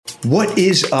What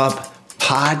is up,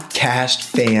 podcast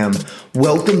fam?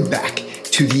 Welcome back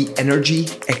to the Energy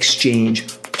Exchange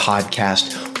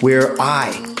podcast, where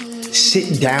I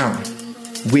sit down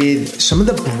with some of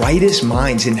the brightest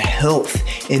minds in health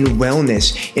and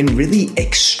wellness and really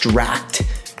extract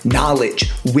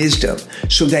knowledge, wisdom,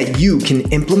 so that you can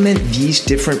implement these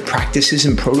different practices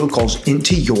and protocols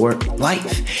into your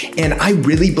life. And I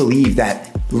really believe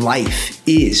that life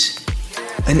is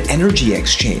an energy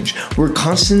exchange. We're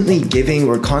constantly giving,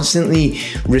 we're constantly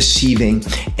receiving.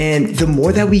 And the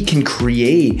more that we can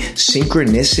create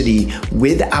synchronicity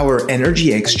with our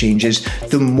energy exchanges,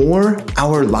 the more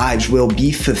our lives will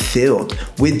be fulfilled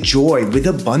with joy, with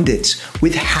abundance,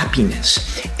 with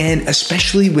happiness. And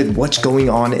especially with what's going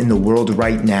on in the world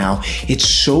right now, it's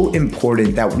so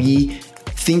important that we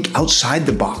think outside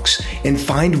the box and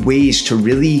find ways to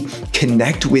really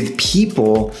connect with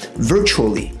people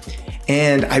virtually.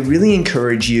 And I really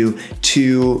encourage you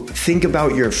to think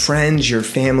about your friends, your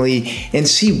family, and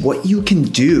see what you can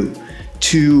do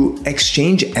to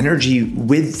exchange energy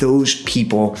with those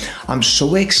people. I'm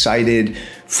so excited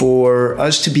for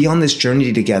us to be on this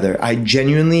journey together. I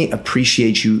genuinely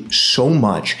appreciate you so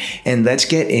much. And let's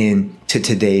get into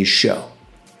today's show.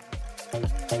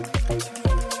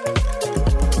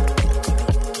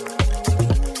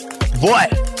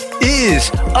 What is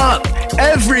up,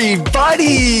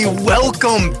 everybody?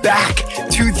 Welcome back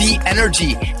to the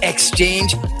Energy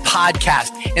Exchange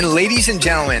podcast. And ladies and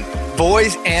gentlemen,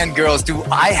 boys and girls, do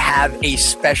I have a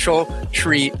special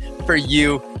treat for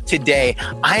you today.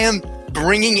 I am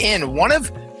bringing in one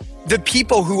of the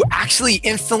people who actually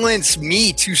influenced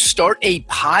me to start a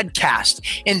podcast.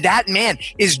 And that man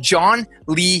is John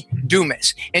Lee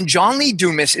Dumas. And John Lee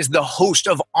Dumas is the host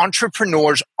of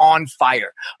Entrepreneurs on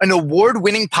Fire, an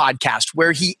award-winning podcast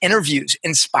where he interviews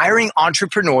inspiring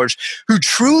entrepreneurs who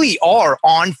truly are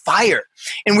on fire.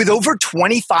 And with over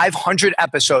 2,500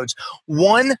 episodes,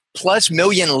 1+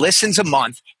 million listens a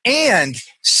month, and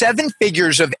 7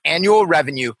 figures of annual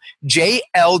revenue,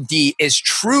 JLD is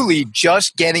truly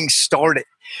just getting started.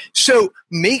 So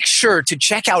make sure to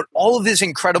check out all of his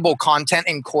incredible content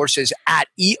and courses at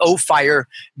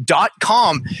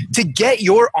eofire.com to get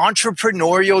your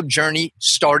entrepreneurial journey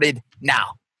started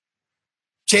now.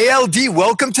 JLD,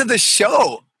 welcome to the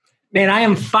show. Man, I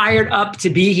am fired up to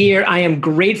be here. I am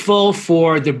grateful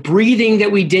for the breathing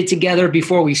that we did together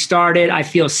before we started. I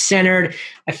feel centered.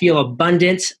 I feel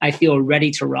abundant. I feel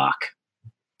ready to rock.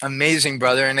 Amazing,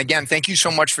 brother. And again, thank you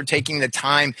so much for taking the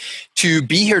time to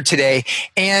be here today.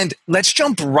 And let's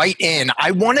jump right in.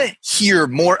 I want to hear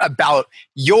more about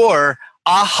your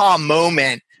aha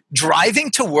moment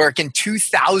driving to work in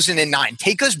 2009.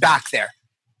 Take us back there.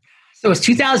 So it's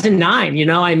 2009,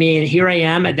 here I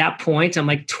am at that point. I'm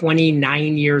like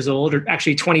 29 years old, or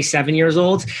actually 27 years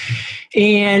old.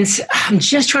 And I'm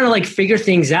just trying to figure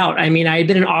things out. I had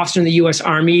been an officer in the U.S.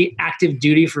 Army, active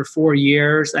duty for 4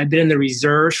 years. I've been in the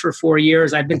reserves for 4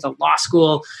 years. I've been to law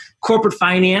school, corporate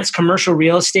finance, commercial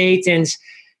real estate. And,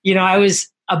 I was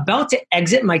about to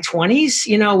exit my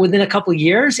 20s, within a couple of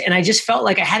years. And I just felt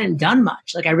like I hadn't done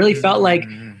much. I really felt like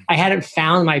I hadn't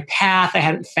found my path. I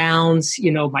hadn't found,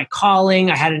 my calling.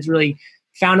 I hadn't really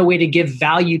found a way to give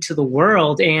value to the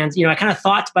world. And, I kind of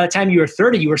thought by the time you were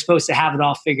 30, you were supposed to have it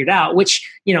all figured out, which,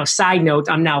 side note,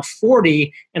 I'm now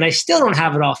 40 and I still don't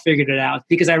have it all figured out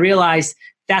because I realized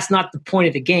that's not the point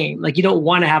of the game. You don't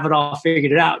want to have it all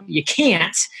figured out. You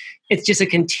can't. It's just a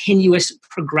continuous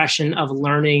progression of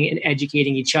learning and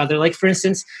educating each other. For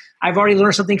instance, I've already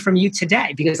learned something from you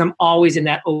today because I'm always in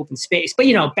that open space. But,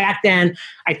 back then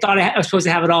I thought I was supposed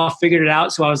to have it all figured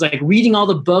out. So I was reading all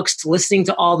the books, listening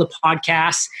to all the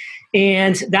podcasts.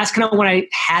 And that's kind of when I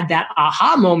had that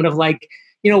aha moment of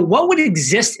what would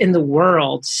exist in the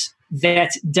world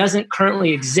that doesn't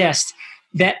currently exist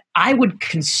that I would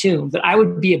consume, that I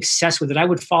would be obsessed with, that I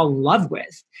would fall in love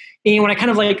with. And when I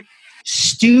kind of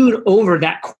stewed over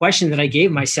that question that I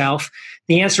gave myself,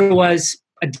 the answer was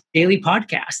a daily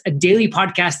podcast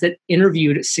that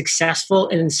interviewed successful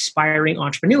and inspiring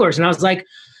entrepreneurs. And I was like,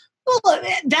 well,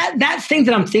 that thing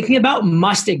that I'm thinking about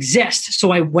must exist.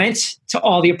 So I went to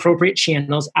all the appropriate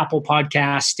channels, Apple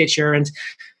Podcasts, Stitcher, and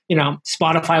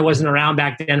Spotify wasn't around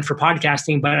back then for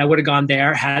podcasting, but I would have gone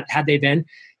there had they been.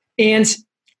 And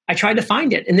I tried to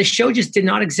find it, and the show just did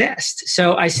not exist.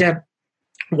 So I said,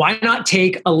 why not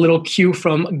take a little cue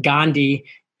from Gandhi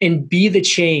and be the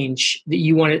change that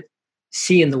you want to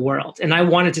see in the world? And I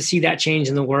wanted to see that change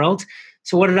in the world.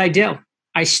 So what did I do?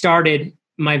 I started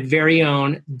my very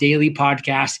own daily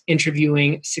podcast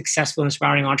interviewing successful,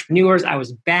 inspiring entrepreneurs. I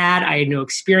was bad. I had no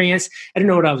experience. I didn't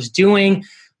know what I was doing.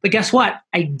 But guess what?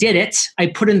 I did it. I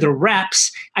put in the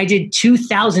reps. I did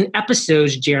 2,000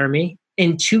 episodes, Jeremy,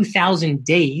 in 2,000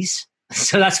 days.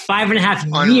 So that's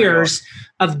 5.5 years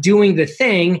of doing the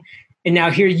thing. And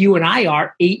now here you and I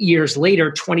are 8 years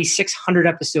later, 2,600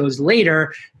 episodes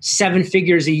later, 7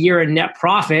 figures a year in net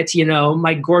profit,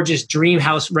 my gorgeous dream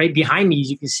house right behind me,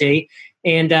 as you can see.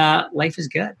 And life is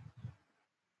good.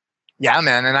 Yeah,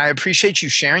 man. And I appreciate you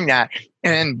sharing that.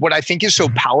 And what I think is so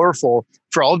powerful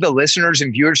for all of the listeners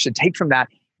and viewers to take from that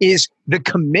is the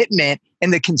commitment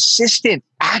and the consistent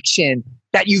action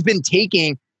that you've been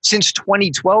taking since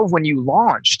 2012 when you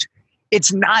launched.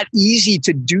 It's not easy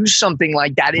to do something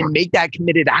like that and make that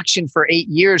committed action for 8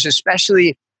 years,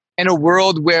 especially in a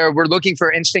world where we're looking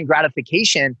for instant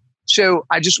gratification. So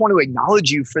I just want to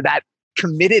acknowledge you for that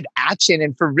committed action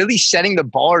and for really setting the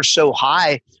bar so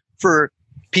high for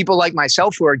people like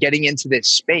myself who are getting into this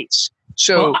space.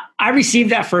 So I received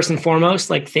that first and foremost.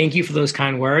 Thank you for those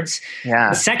kind words. Yeah.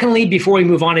 But secondly, before we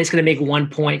move on, I'm just going to make one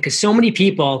point, because so many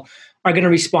people are going to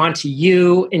respond to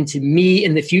you and to me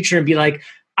in the future and be like,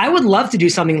 I would love to do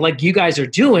something like you guys are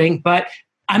doing, but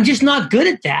I'm just not good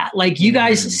at that. You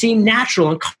guys seem natural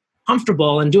and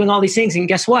comfortable and doing all these things. And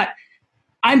guess what?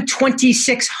 I'm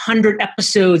 2,600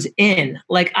 episodes in.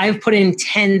 I've put in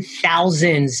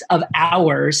 10,000s of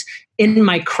hours in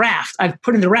my craft. I've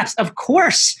put in the reps. Of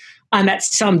course, I'm at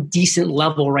some decent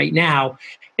level right now.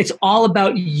 It's all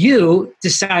about you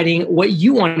deciding what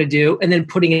you want to do and then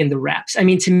putting in the reps. I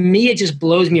mean, to me, it just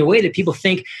blows me away that people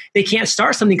think they can't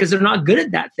start something because they're not good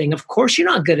at that thing. Of course, you're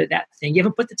not good at that thing. You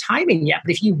haven't put the time in yet.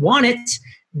 But if you want it,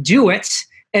 do it,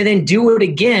 and then do it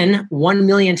again 1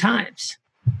 million times.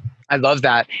 I love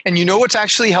that. And you know what's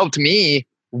actually helped me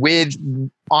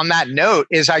on that note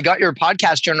is I got your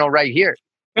podcast journal right here.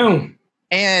 Boom.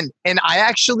 And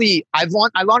I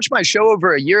launched my show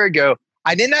over a year ago.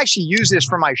 I didn't actually use this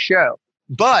for my show,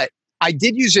 but I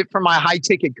did use it for my high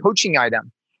ticket coaching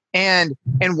item. And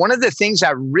one of the things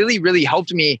that really, really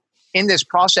helped me in this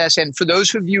process, and for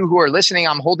those of you who are listening,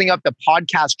 I'm holding up the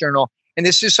podcast journal. And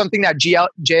this is something that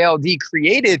JLD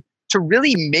created to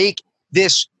really make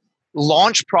this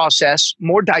launch process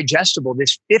more digestible,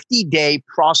 this 50-day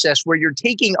process where you're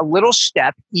taking a little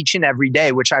step each and every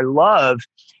day, which I love.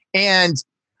 And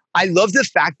I love the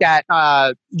fact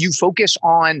that you focus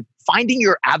on finding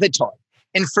your avatar.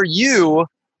 And for you,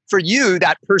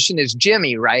 that person is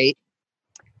Jimmy, right?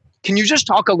 Can you just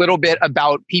talk a little bit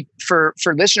about for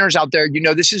listeners out there?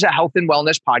 This is a health and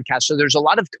wellness podcast. So there's a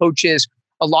lot of coaches,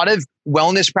 a lot of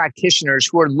wellness practitioners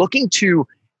who are looking to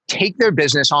take their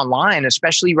business online,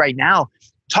 especially right now.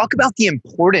 Talk about the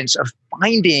importance of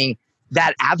finding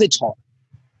that avatar.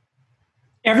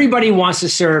 Everybody wants to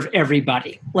serve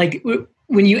everybody.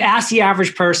 When you ask the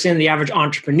average person, the average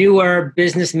entrepreneur,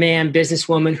 businessman,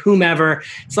 businesswoman, whomever,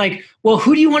 it's well,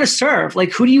 who do you want to serve?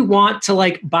 Who do you want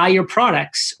to buy your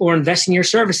products or invest in your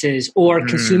services or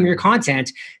consume your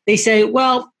content? They say,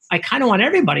 well, I kind of want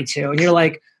everybody to. And you're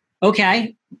like,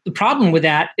 okay. The problem with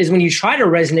that is when you try to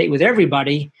resonate with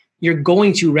everybody, you're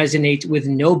going to resonate with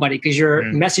nobody because your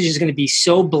message is going to be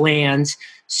so bland,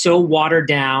 so watered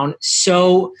down,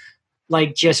 so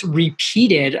just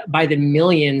repeated by the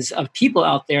millions of people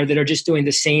out there that are just doing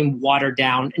the same watered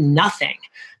down nothing.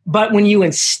 But when you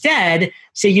instead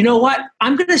say, you know what,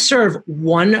 I'm going to serve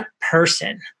one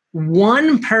person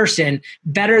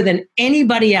better than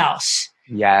anybody else.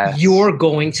 Yes. You're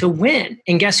going to win.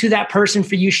 And guess who that person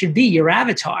for you should be? Your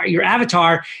avatar. Your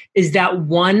avatar is that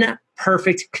one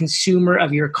perfect consumer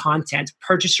of your content,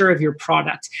 purchaser of your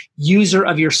product, user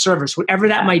of your service, whatever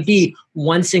that might be,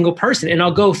 one single person. And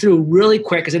I'll go through really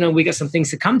quick because I know we got some things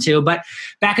to come to. But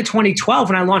back in 2012,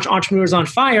 when I launched Entrepreneurs on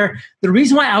Fire, the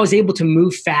reason why I was able to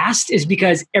move fast is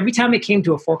because every time it came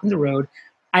to a fork in the road,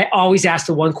 I always asked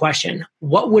the one question: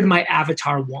 what would my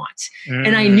avatar want?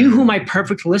 And I knew who my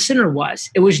perfect listener was.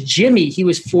 It was Jimmy. He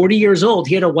was 40 years old.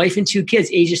 He had a wife and 2 kids,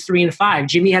 ages 3 and 5.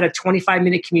 Jimmy had a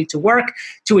 25-minute commute to work,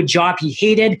 to a job he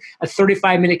hated, a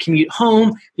 35-minute commute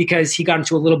home because he got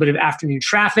into a little bit of afternoon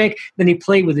traffic. Then he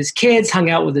played with his kids, hung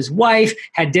out with his wife,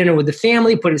 had dinner with the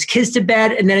family, put his kids to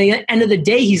bed. And then at the end of the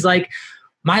day, he's like,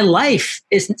 my life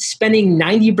is spending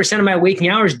 90% of my waking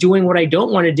hours doing what I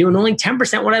don't want to do and only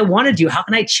 10% what I want to do. How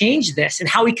can I change this? And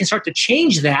how we can start to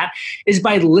change that is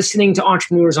by listening to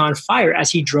Entrepreneurs on Fire as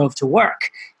he drove to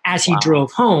work, as he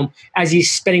drove home, as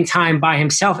he's spending time by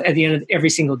himself at the end of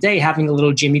every single day, having a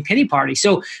little Jimmy pity party.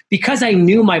 So because I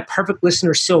knew my perfect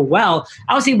listener so well,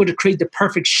 I was able to create the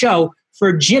perfect show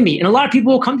for Jimmy. And a lot of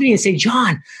people will come to me and say,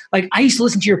 John, I used to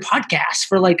listen to your podcast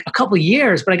for a couple of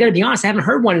years, but I got to be honest, I haven't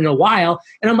heard one in a while.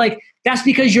 And I'm like, That's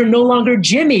because you're no longer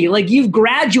Jimmy. Like you've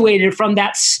graduated from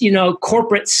that,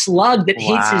 corporate slug that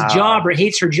hates his job or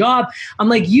hates her job. I'm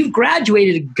like, you've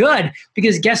graduated good,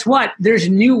 because guess what? There's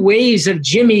new waves of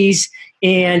Jimmys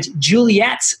and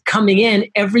Juliet's coming in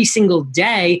every single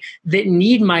day that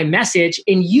need my message,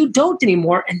 and you don't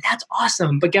anymore. And that's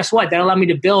awesome. But guess what? That allowed me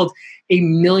to build a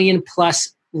 1 million+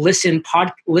 listens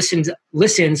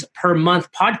per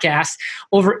month podcast,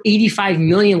 over 85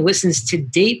 million listens to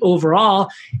date overall.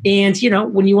 And,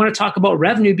 when you want to talk about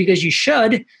revenue, because you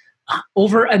should,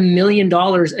 over $1 million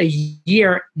a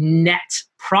year net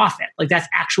profit. Like that's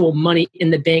actual money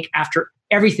in the bank after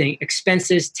everything,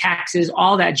 expenses, taxes,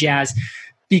 all that jazz,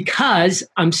 because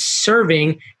I'm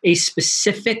serving a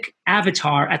specific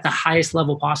avatar at the highest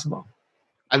level possible.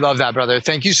 I love that, brother.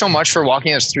 Thank you so much for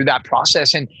walking us through that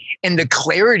process and the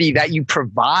clarity that you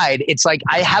provide. It's like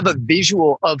I have a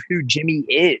visual of who Jimmy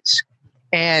is.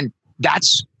 And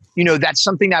that's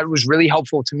something that was really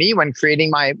helpful to me when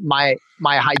creating my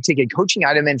high ticket coaching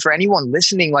item. And for anyone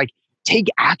listening, like take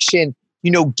action,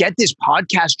 get this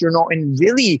podcast journal and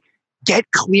really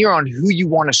get clear on who you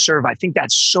want to serve. I think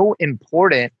that's so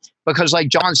important because like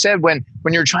John said, when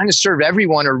you're trying to serve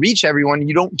everyone or reach everyone,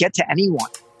 you don't get to anyone.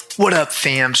 What up,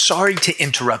 fam? Sorry to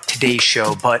interrupt today's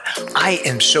show, but I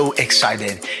am so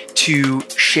excited to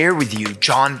share with you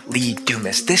John Lee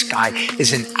Dumas. This guy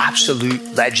is an absolute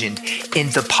legend in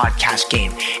the podcast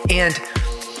game. And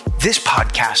this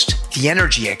podcast, the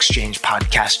Energy Exchange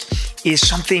podcast, is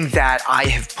something that I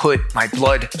have put my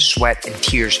blood, sweat, and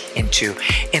tears into.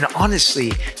 And honestly,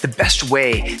 the best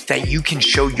way that you can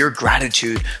show your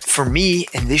gratitude for me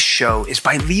and this show is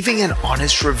by leaving an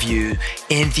honest review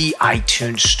in the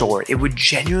iTunes store. It would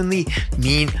genuinely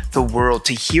mean the world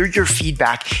to hear your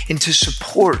feedback and to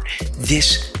support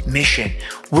this mission.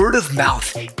 Word of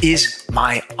mouth is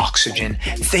my oxygen.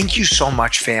 Thank you so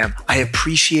much, fam. I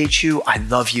appreciate you. I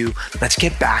love you. Let's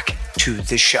get back to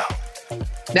the show.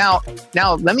 Now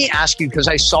let me ask you, because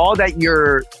I saw that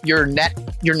your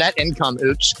net income,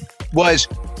 was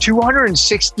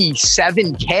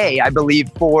 $267K, I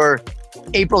believe, for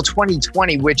April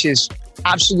 2020, which is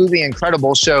absolutely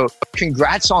incredible. So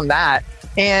congrats on that.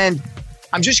 And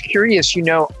I'm just curious,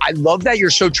 I love that you're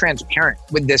so transparent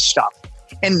with this stuff.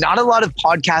 And not a lot of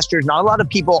podcasters, not a lot of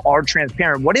people are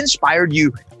transparent. What inspired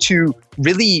you to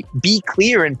really be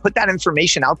clear and put that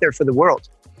information out there for the world?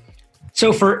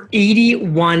 So for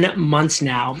 81 months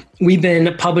now, we've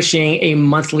been publishing a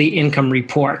monthly income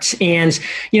report. And,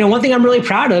 one thing I'm really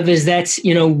proud of is that,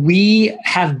 we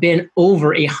have been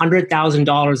over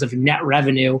 $100,000 of net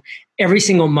revenue every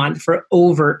single month for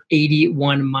over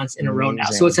 81 months in a row now.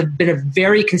 So it's been a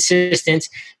very consistent,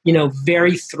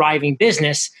 very thriving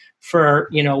business for,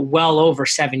 well over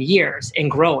 7 years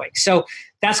and growing. So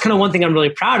that's kind of one thing I'm really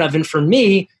proud of. And for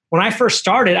me, when I first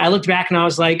started, I looked back and I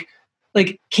was like,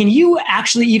 can you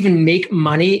actually even make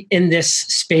money in this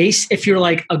space if you're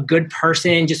like a good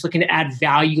person, just looking to add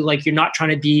value? Like you're not trying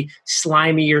to be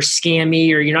slimy or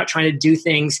scammy, or you're not trying to do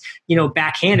things,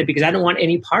 backhanded, because I don't want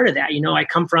any part of that. I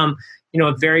come from,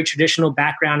 a very traditional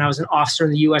background. I was an officer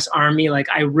in the U.S. Army. Like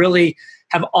I really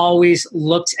have always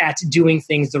looked at doing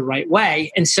things the right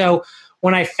way. And so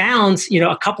when I found,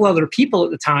 a couple other people at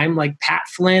the time, like Pat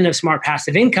Flynn of Smart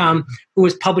Passive Income, who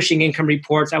was publishing income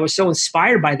reports, I was so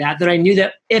inspired by that I knew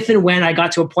that if and when I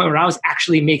got to a point where I was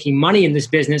actually making money in this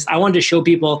business, I wanted to show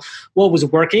people what was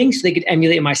working so they could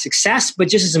emulate my success. But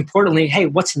just as importantly, hey,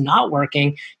 what's not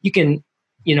working, you can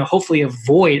hopefully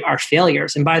avoid our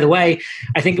failures. And by the way,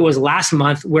 I think it was last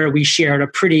month where we shared a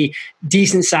pretty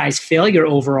decent sized failure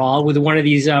overall with one of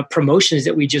these promotions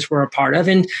that we just were a part of.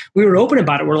 And we were open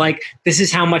about it. We're like, this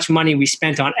is how much money we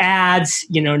spent on ads.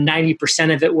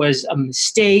 90% of it was a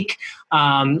mistake.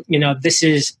 This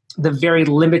is the very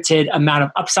limited amount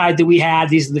of upside that we had.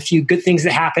 These are the few good things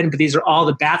that happened, but these are all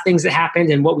the bad things that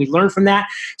happened and what we learned from that.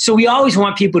 So we always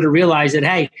want people to realize that,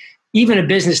 hey, even a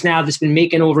business now that's been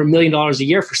making over $1 million a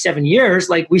year for 7 years,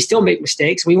 like we still make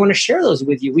mistakes. We want to share those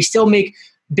with you. We still make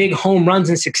big home runs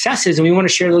and successes, and we want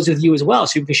to share those with you as well,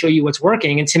 so we can show you what's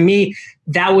working. And to me,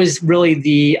 that was really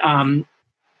the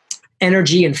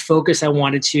energy and focus I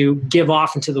wanted to give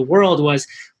off into the world was,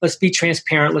 let's be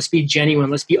transparent, let's be genuine,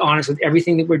 let's be honest with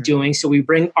everything that we're doing. So we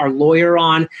bring our lawyer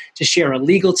on to share a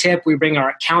legal tip. We bring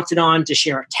our accountant on to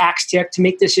share a tax tip to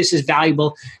make this just as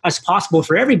valuable as possible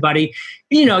for everybody.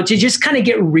 To just kind of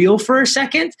get real for a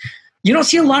second, you don't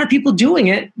see a lot of people doing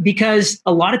it because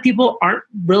a lot of people aren't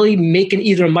really making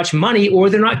either much money or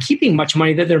they're not keeping much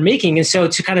money that they're making. And so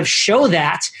to kind of show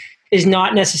that is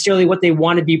not necessarily what they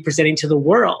want to be presenting to the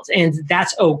world. And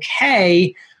that's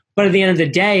okay. But at the end of the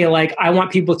day, like I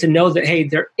want people to know that, hey,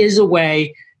 there is a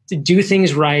way to do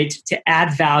things right, to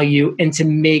add value, and to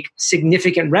make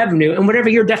significant revenue. And whatever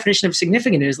your definition of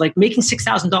significant is, like making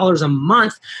 $6,000 a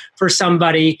month for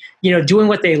somebody, doing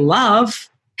what they love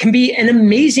can be an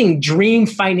amazing dream,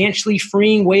 financially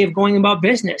freeing way of going about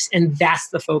business. And that's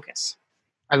the focus.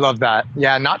 I love that.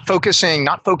 Yeah. Not focusing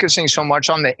so much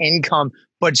on the income,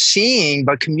 but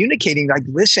communicating like,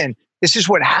 listen, this is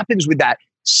what happens with that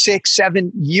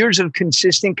 6-7 years of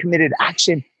consistent committed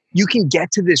action. You can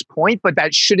get to this point, but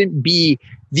that shouldn't be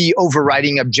the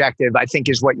overriding objective, I think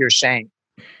is what you're saying.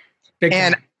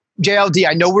 And JLD,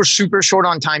 I know we're super short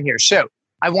on time here. So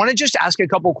I want to just ask a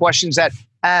couple questions that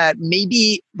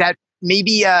maybe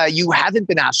you haven't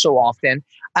been asked so often.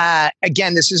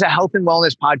 Again, this is a health and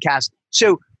wellness podcast.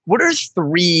 So what are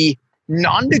 3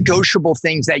 non-negotiable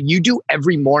things that you do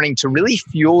every morning to really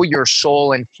fuel your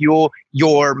soul and fuel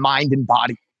your mind and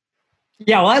body?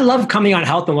 Yeah, well, I love coming on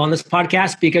Health and Wellness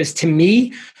podcast because to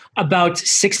me, about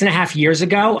 6.5 years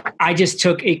ago, I just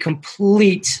took a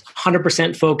complete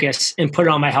 100% focus and put it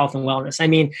on my health and wellness. I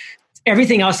mean,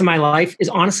 everything else in my life is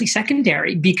honestly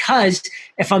secondary, because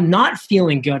if I'm not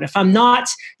feeling good, if I'm not,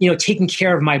 taking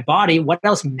care of my body, what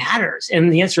else matters?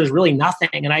 And the answer is really nothing.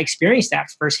 And I experienced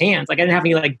that firsthand. Like I didn't have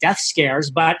any death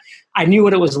scares, but I knew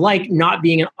what it was like not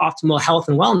being in optimal health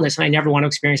and wellness. And I never want to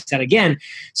experience that again.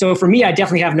 So for me, I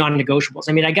definitely have non-negotiables.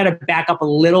 I mean, I got to back up a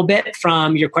little bit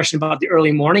from your question about the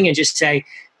early morning and just say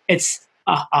it's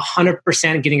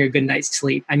 100% getting a good night's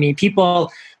sleep. I mean,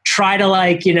 people try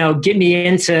to get me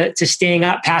into staying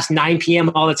up past 9 p.m.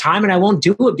 all the time. And I won't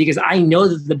do it because I know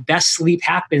that the best sleep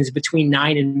happens between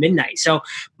 9 and midnight. So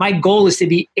my goal is to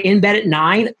be in bed at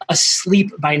 9,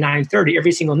 asleep by 9:30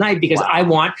 every single night, because I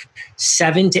want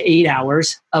 7 to 8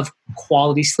 hours of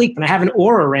quality sleep. And I have an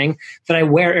Oura ring that I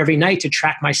wear every night to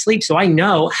track my sleep. So I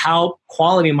know how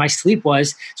quality my sleep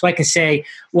was. So I can say,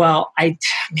 well, I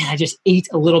just ate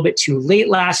a little bit too late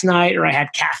last night, or I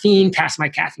had caffeine past my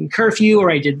caffeine curfew, or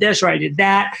I did this, or I did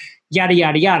that, yada,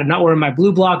 yada, yada, not wearing my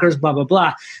blue blockers, blah, blah,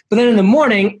 blah. But then in the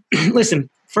morning, listen,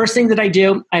 first thing that I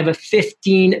do, I have a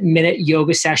 15-minute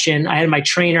yoga session. I had my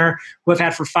trainer, who I've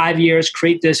had for 5 years,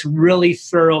 create this really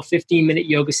thorough 15-minute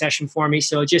yoga session for me.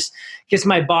 So it just gets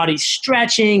my body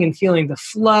stretching and feeling the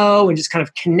flow and just kind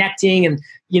of connecting. And,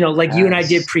 you and I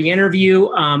did pre-interview,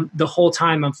 the whole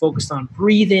time I'm focused on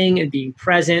breathing and being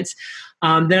present.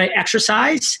 Then I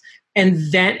exercise. And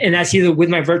that's either with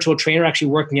my virtual trainer actually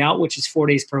working out, which is 4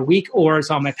 days per week, or it's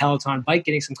on my Peloton bike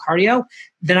getting some cardio.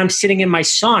 Then I'm sitting in my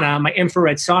sauna, my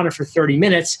infrared sauna, for 30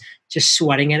 minutes, just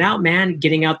sweating it out, man,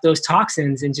 getting out those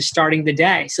toxins and just starting the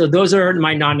day. So those are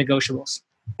my non-negotiables.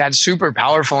 That's super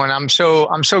powerful. And I'm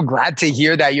so glad to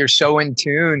hear that you're so in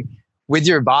tune with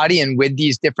your body and with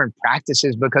these different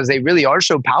practices, because they really are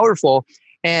so powerful.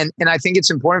 And I think it's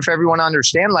important for everyone to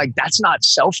understand, that's not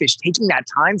selfish. Taking that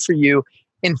time for you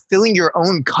and filling your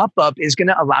own cup up is going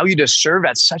to allow you to serve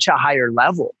at such a higher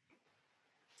level.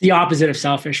 The opposite of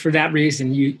selfish, for that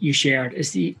reason you shared,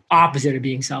 is the opposite of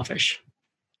being selfish.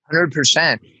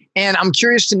 100%. And I'm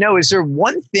curious to know, is there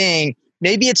one thing,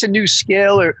 maybe it's a new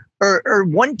skill or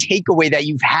one takeaway that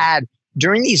you've had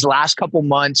during these last couple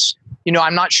months?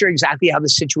 I'm not sure exactly how the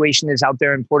situation is out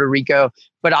there in Puerto Rico,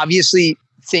 but obviously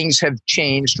things have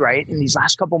changed, right? In these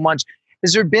last couple months,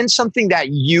 has there been something that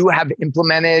you have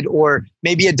implemented, or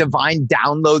maybe a divine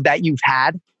download that you've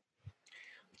had?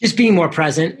 Just being more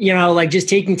present, just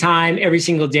taking time every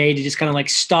single day to just kind of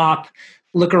stop,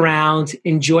 look around,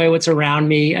 enjoy what's around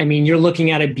me. I mean, you're looking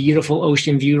at a beautiful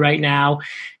ocean view right now.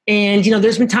 And,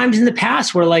 there's been times in the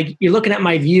past where you're looking at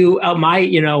my view out my,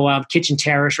 kitchen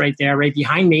terrace right there, right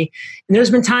behind me. And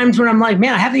there's been times when I'm like,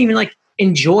 man, I haven't even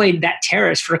enjoyed that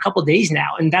terrace for a couple of days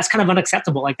now. And that's kind of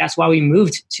unacceptable. That's why we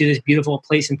moved to this beautiful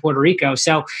place in Puerto Rico.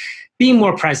 So being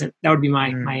more present, that would be my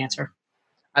answer.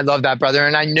 I love that, brother.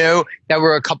 And I know that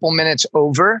we're a couple minutes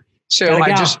over. So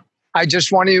I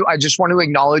just want to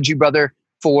acknowledge you, brother,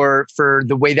 for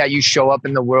the way that you show up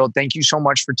in the world. Thank you so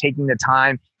much for taking the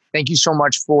time. Thank you so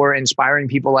much for inspiring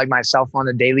people like myself on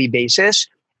a daily basis.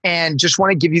 And just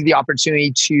want to give you the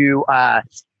opportunity to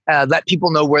let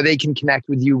people know where they can connect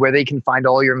with you, where they can find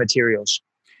all your materials.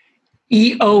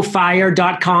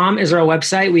 eofire.com is our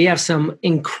website. We have some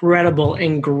incredible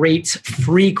and great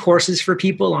free courses for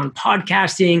people on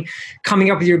podcasting,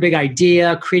 coming up with your big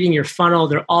idea, creating your funnel.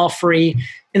 They're all free.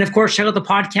 And of course, check out the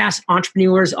podcast,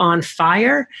 Entrepreneurs on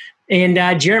Fire.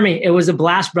 And Jeremy, it was a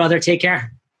blast, brother. Take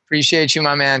care. Appreciate you,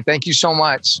 my man. Thank you so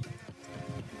much.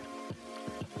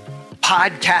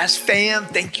 podcast fam,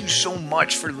 thank you so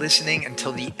much for listening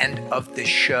until the end of the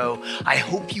show. I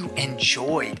hope you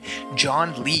enjoyed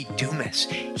John Lee Dumas.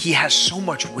 He has so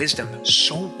much wisdom,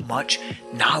 so much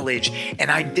knowledge, and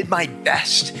I did my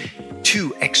best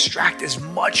to extract as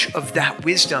much of that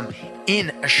wisdom in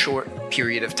a short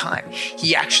period of time.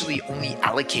 He actually only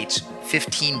allocates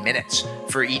 15 minutes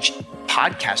for each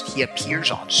podcast he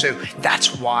appears on. So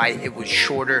that's why it was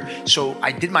shorter. So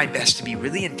I did my best to be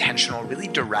really intentional, really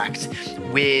direct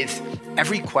with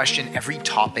every question, every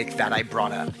topic that I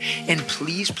brought up. And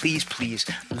please, please, please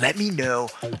let me know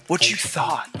what you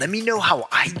thought. Let me know how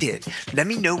I did. Let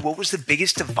me know what was the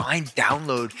biggest divine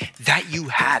download that you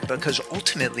had, because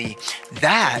ultimately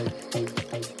that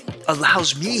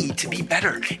allows me to be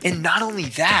better. And not only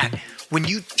that, when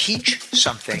you teach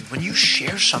something, when you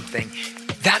share something,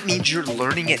 that means you're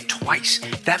learning it twice.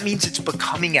 That means it's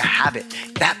becoming a habit.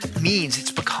 That means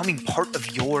it's becoming part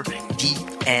of your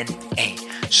DNA.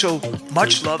 So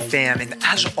much love, fam. And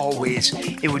as always,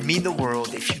 it would mean the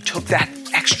world if you took that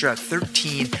extra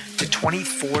 13 to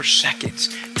 24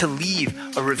 seconds to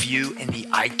leave a review in the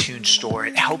iTunes store.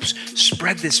 It helps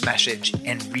spread this message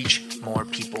and reach more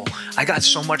people. I got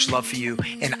so much love for you,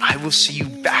 and I will see you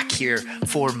back here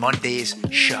for Monday's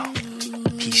show.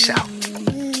 Peace out.